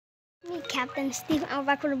me, Captain Steve, and we're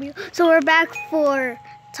back with a review. So we're back for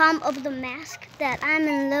Tom of the Mask. That I'm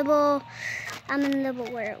in level.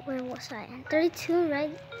 Where was I? 32,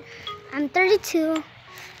 right? I'm 32.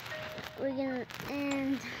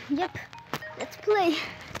 Yep. Let's play.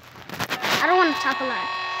 I don't want to talk a lot.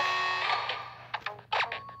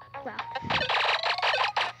 Wow.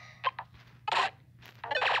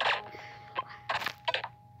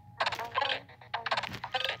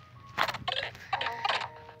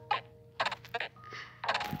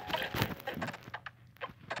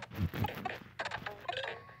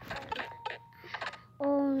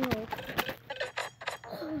 Oh no.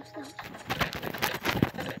 Oh, stop.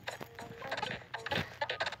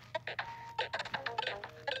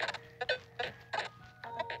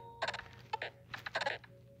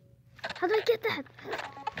 How do I get that?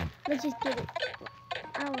 Let's just get it.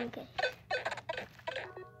 I don't want to get it.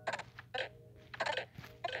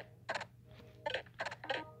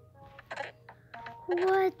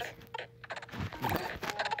 What?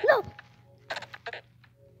 No!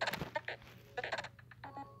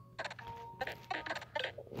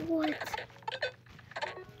 What?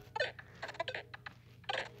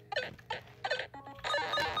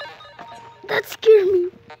 That scared me.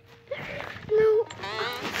 No.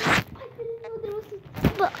 I didn't know there was a...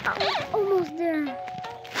 But I'm almost there.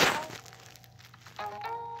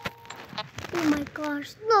 Oh my gosh.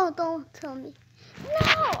 No, don't tell me.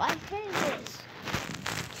 No, I hate this.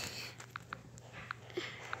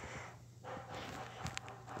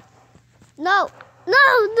 No. No,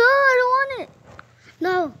 I don't want it.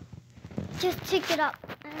 No. Just pick it up.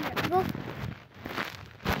 Go.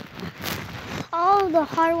 All the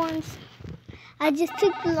hard ones. I just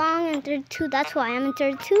took long and 32. That's why I'm in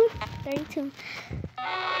 32. 32.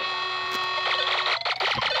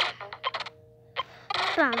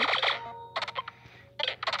 From.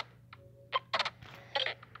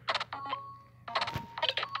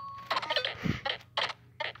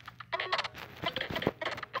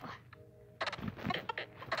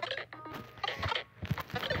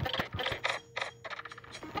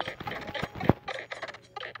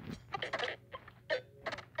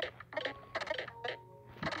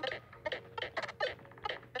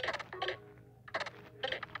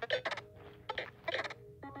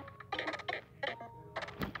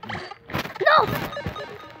 No!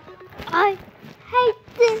 I hate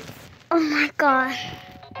this. Oh my god.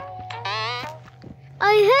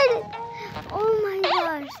 I hate it. Oh my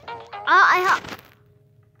gosh. I have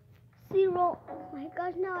 0. Oh my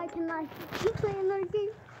gosh, now I cannot keep playing another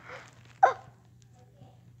game. Oh.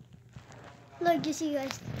 Look, you see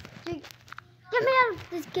guys. Get me out of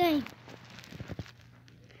this game.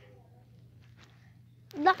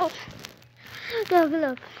 No.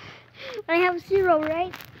 Look. I have 0,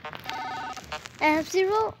 right? I have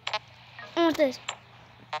 0. I want this.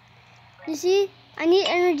 You see? I need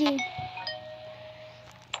energy.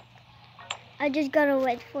 I just gotta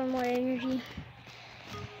wait for more energy.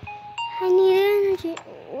 I need energy.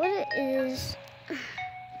 What it is?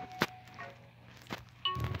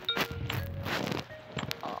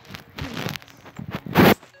 Oh.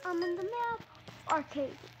 I'm in the map.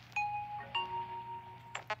 Arcade.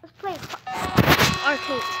 Let's play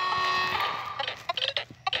arcade.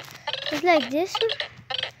 It's like this.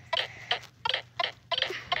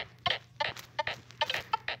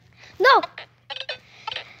 No!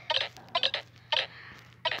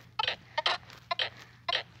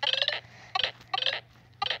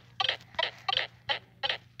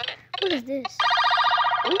 What is this?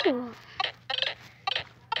 Ooh.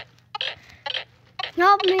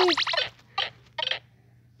 Help me.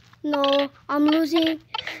 No, I'm losing.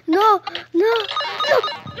 No.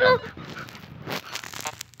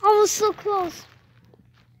 I was so close.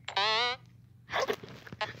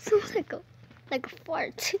 Sounds like a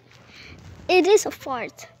fart. It is a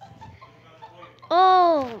fart.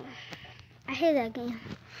 Oh, I hate that game.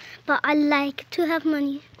 But I like to have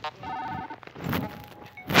money.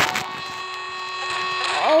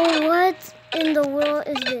 Oh, what in the world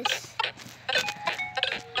is this?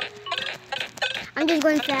 I'm just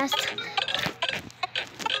going fast.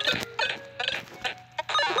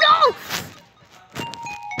 No!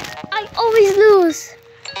 I always lose.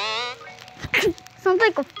 Sounds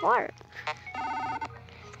like a fart.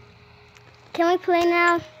 Can we play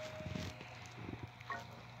now?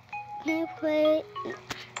 Can we play?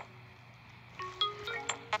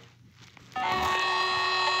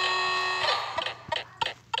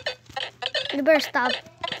 You better stop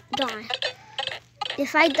dying.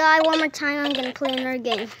 If I die one more time, I'm gonna play another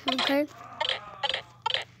game, okay?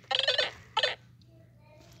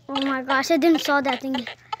 Oh my gosh, I didn't saw that thing.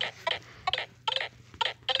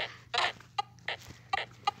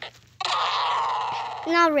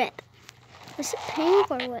 Now rip. Is it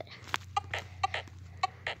pink or what?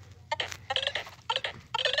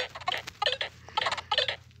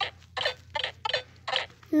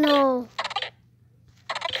 No.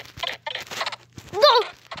 No!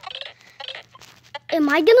 Am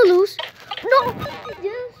I gonna lose? No!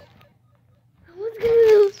 Yes! I was gonna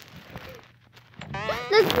lose.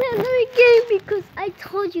 Let's play another game because I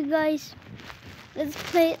told you guys. Let's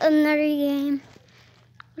play another game.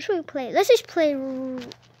 What should we play? Let's just play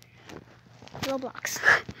Roblox.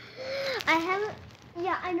 I haven't.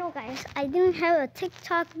 Yeah, I know, guys. I didn't have a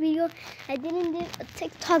TikTok video. I didn't do a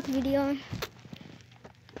TikTok video.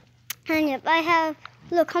 And if I have,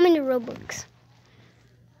 look how many Robux.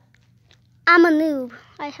 I'm a noob.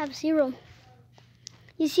 I have 0.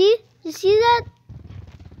 You see? You see that?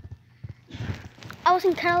 I was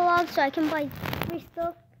in catalog, so I can buy free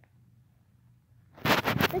stuff.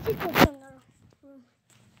 Let's just go to another room.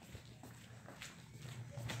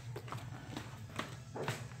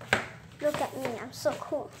 Look at me, I'm so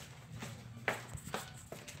cool.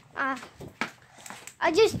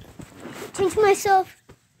 I just changed myself.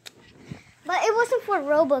 But it wasn't for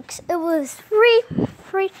Robux. It was free.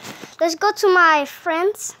 Let's go to my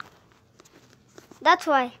friends. That's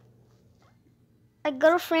why. I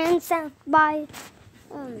go to friends and buy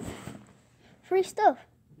free stuff.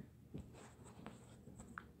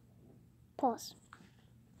 Pause.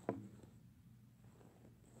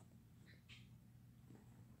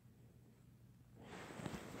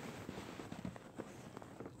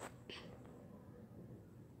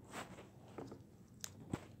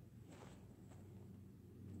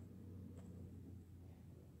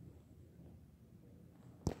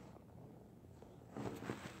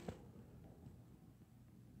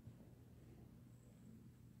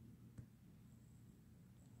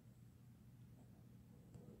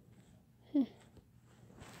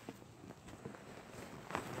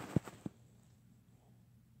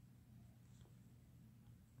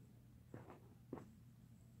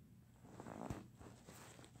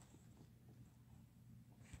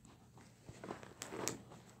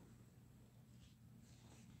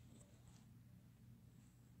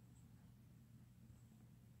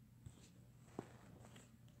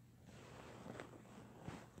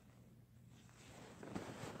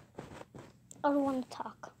 I don't want to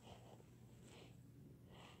talk.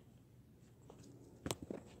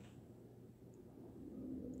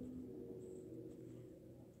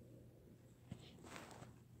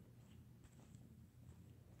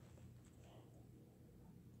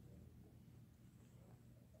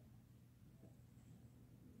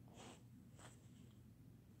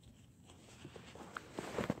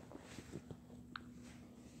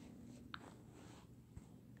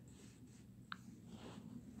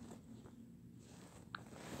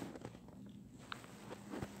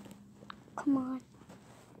 Come on.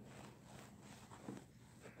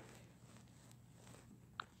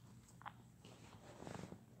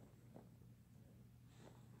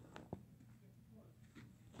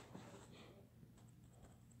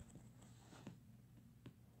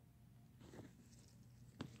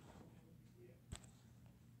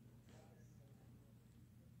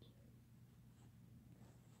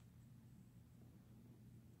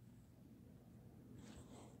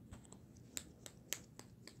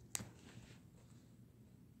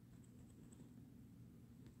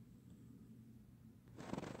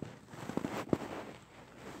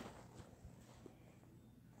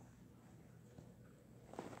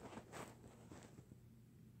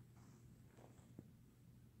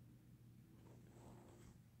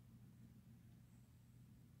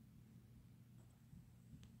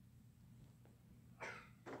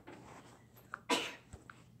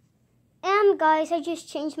 Guys, I just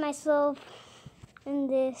changed myself in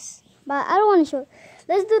this, but I don't want to show.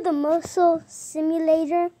 Let's do the muscle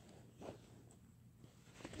simulator.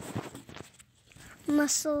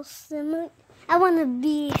 I want to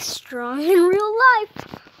be strong in real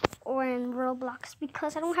life or in Roblox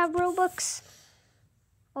because I don't have Robux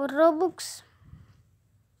or Robux.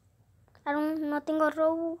 I don't nothing on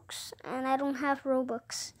Robux and I don't have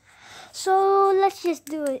Robux. So let's just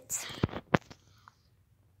do it.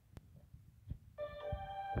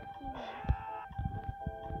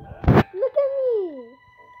 Look at me.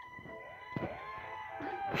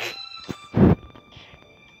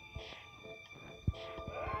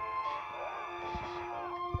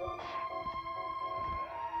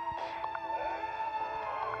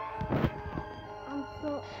 I'm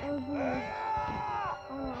so ugly.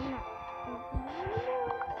 Oh, no, I'm not.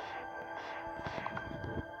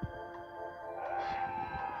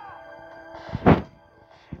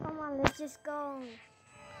 Come on, let's just go.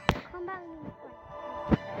 Come back.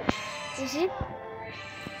 You see?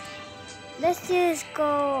 Let's just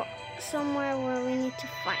go somewhere where we need to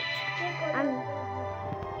fight.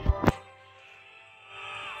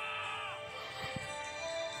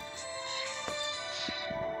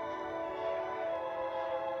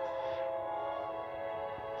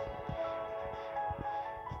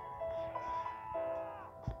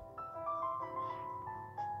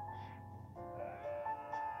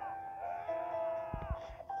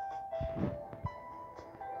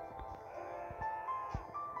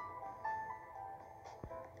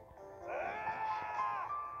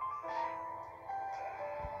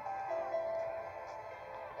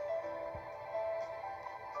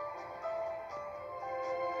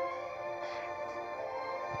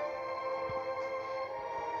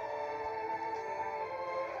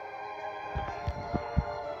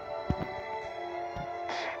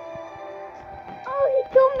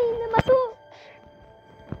 Kill me, me mató.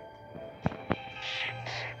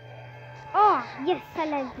 Oh, yes, I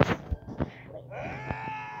like this.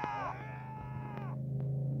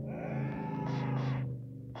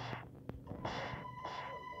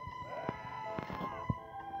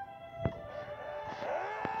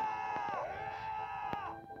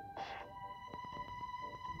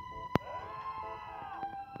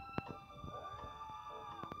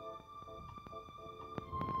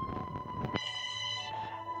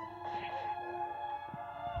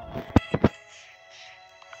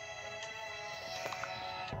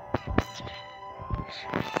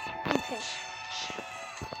 Okay.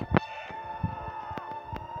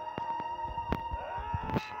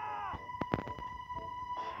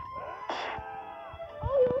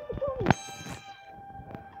 Oh, you want to kill me?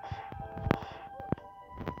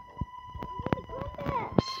 Combat.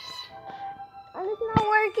 And it's not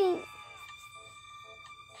working.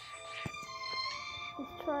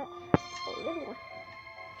 Let's try. Oh, little one.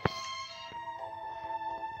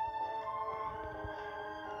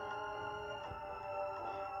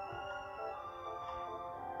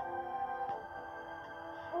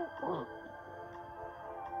 Oh.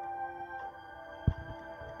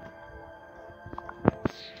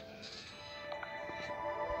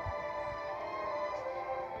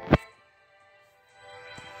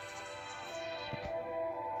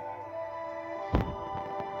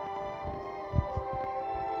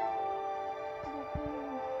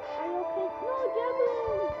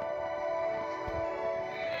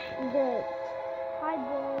 The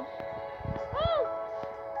cardboard. Oh!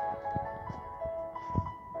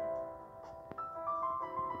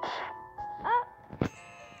 Ah!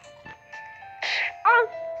 Ah!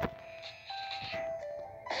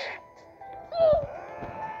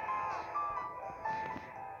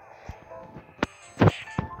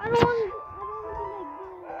 I don't want to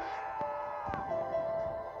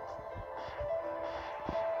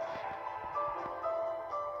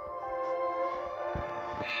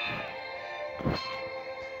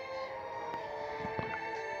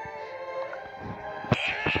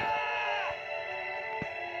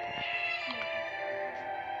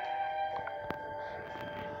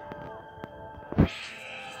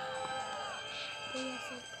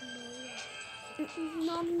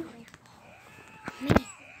no, me.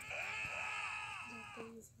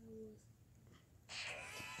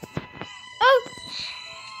 Oh!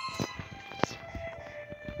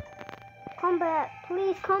 Combat,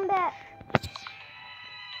 please, combat.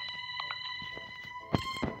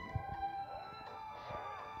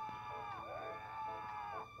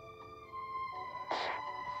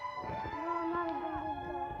 No, not again.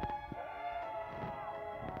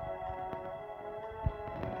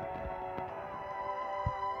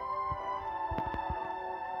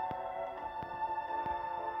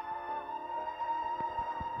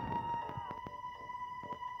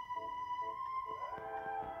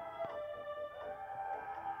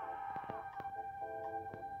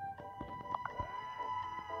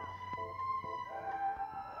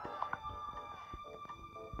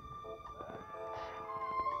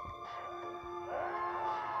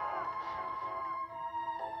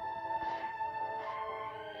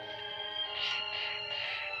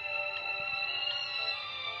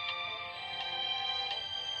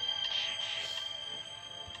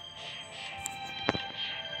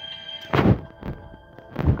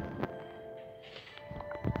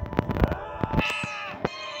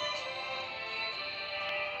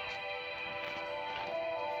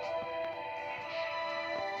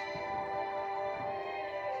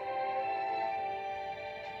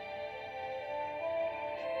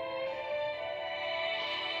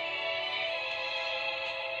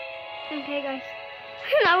 Okay, guys.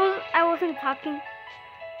 I wasn't talking.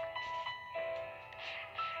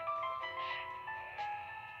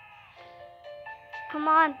 Come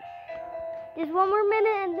on. Just one more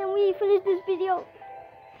minute and then we finish this video.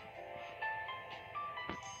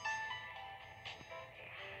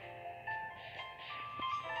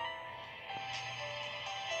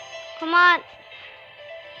 Come on.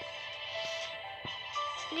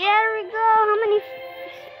 There we go. How many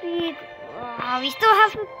speed? Oh, we still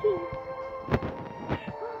have 15.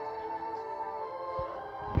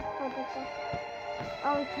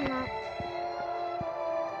 Oh, we cannot.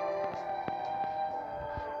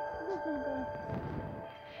 This is good.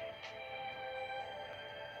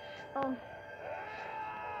 Oh.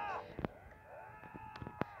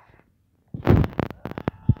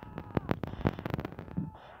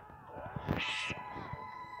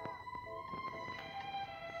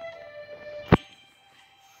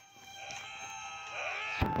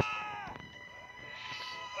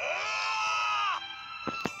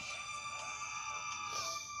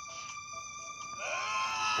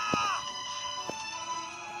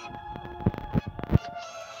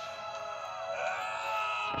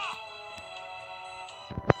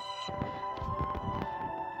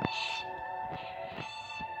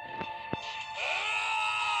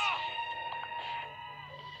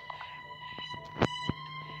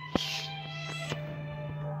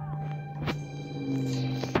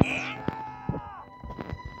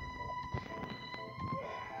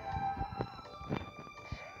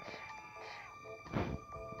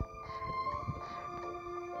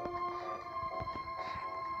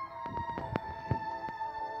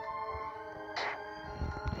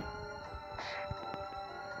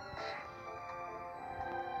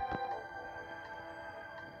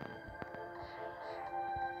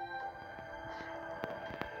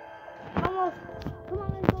 Almost. Come on,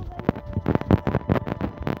 let's go, guys.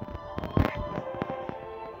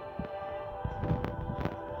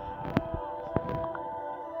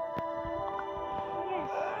 Yes.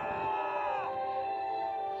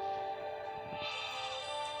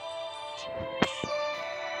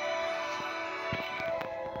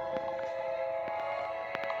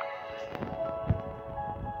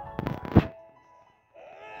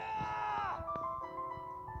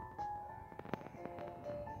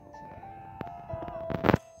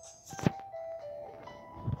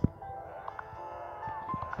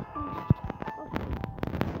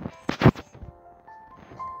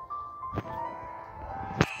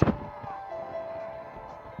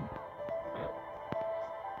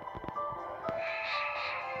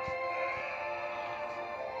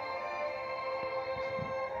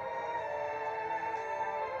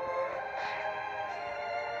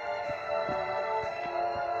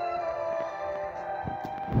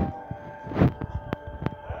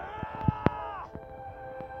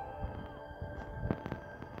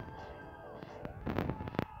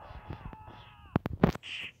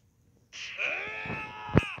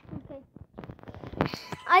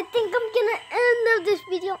 I think I'm gonna end of this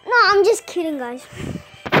video. No, I'm just kidding, guys.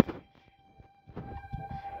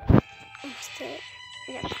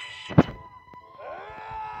 Yeah.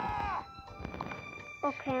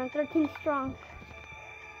 Okay, I'm 13 strong.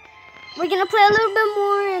 We're gonna play a little bit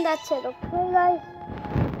more and that's it, okay, guys?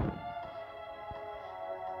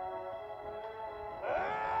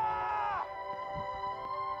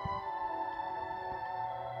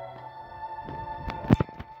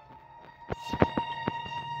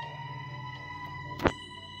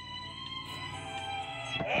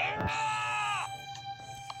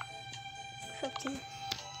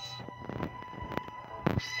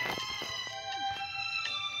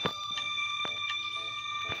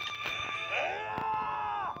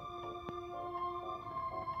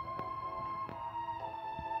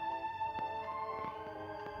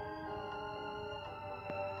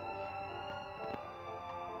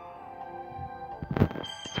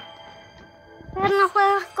 Pero no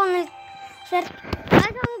juegas con el... Vas a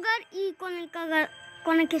jugar y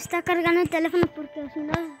con el que está cargando el teléfono porque si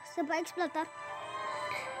no se va a explotar.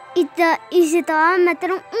 Y se te va a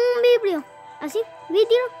meter un vidrio. Así,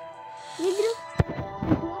 vidrio.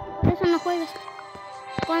 Por eso no juegas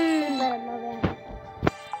con...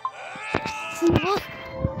 Si vos...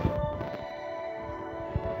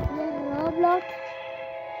 De Roblox.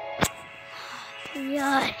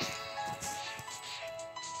 Dios.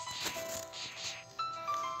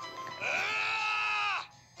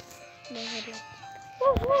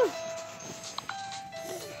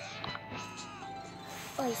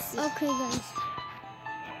 Okay, guys.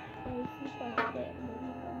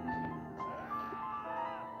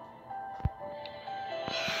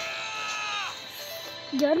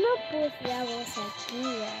 Yo no puse a vos aquí,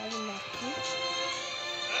 aquí.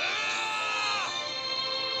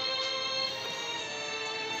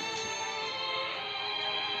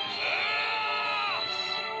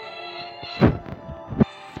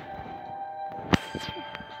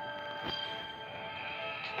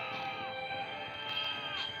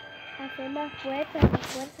 fuerte, más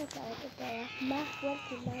fuerte que otro todavía. Más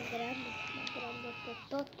fuerte y más grande,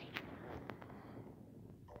 totote.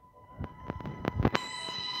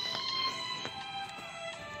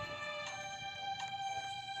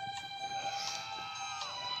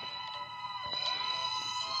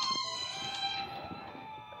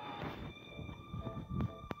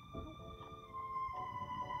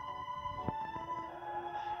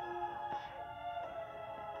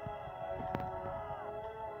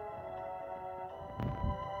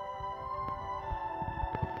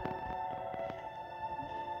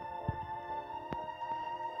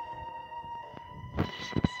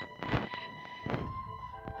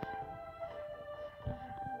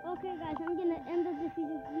 Okay guys, I'm gonna end this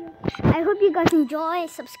video here. I hope you guys enjoy,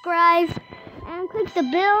 subscribe, and click the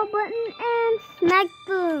bell button and smack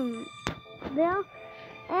the bell.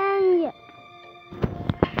 And yeah.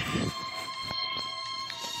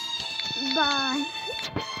 Bye.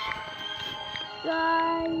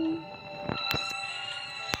 Guys.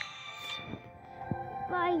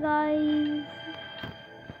 Bye guys.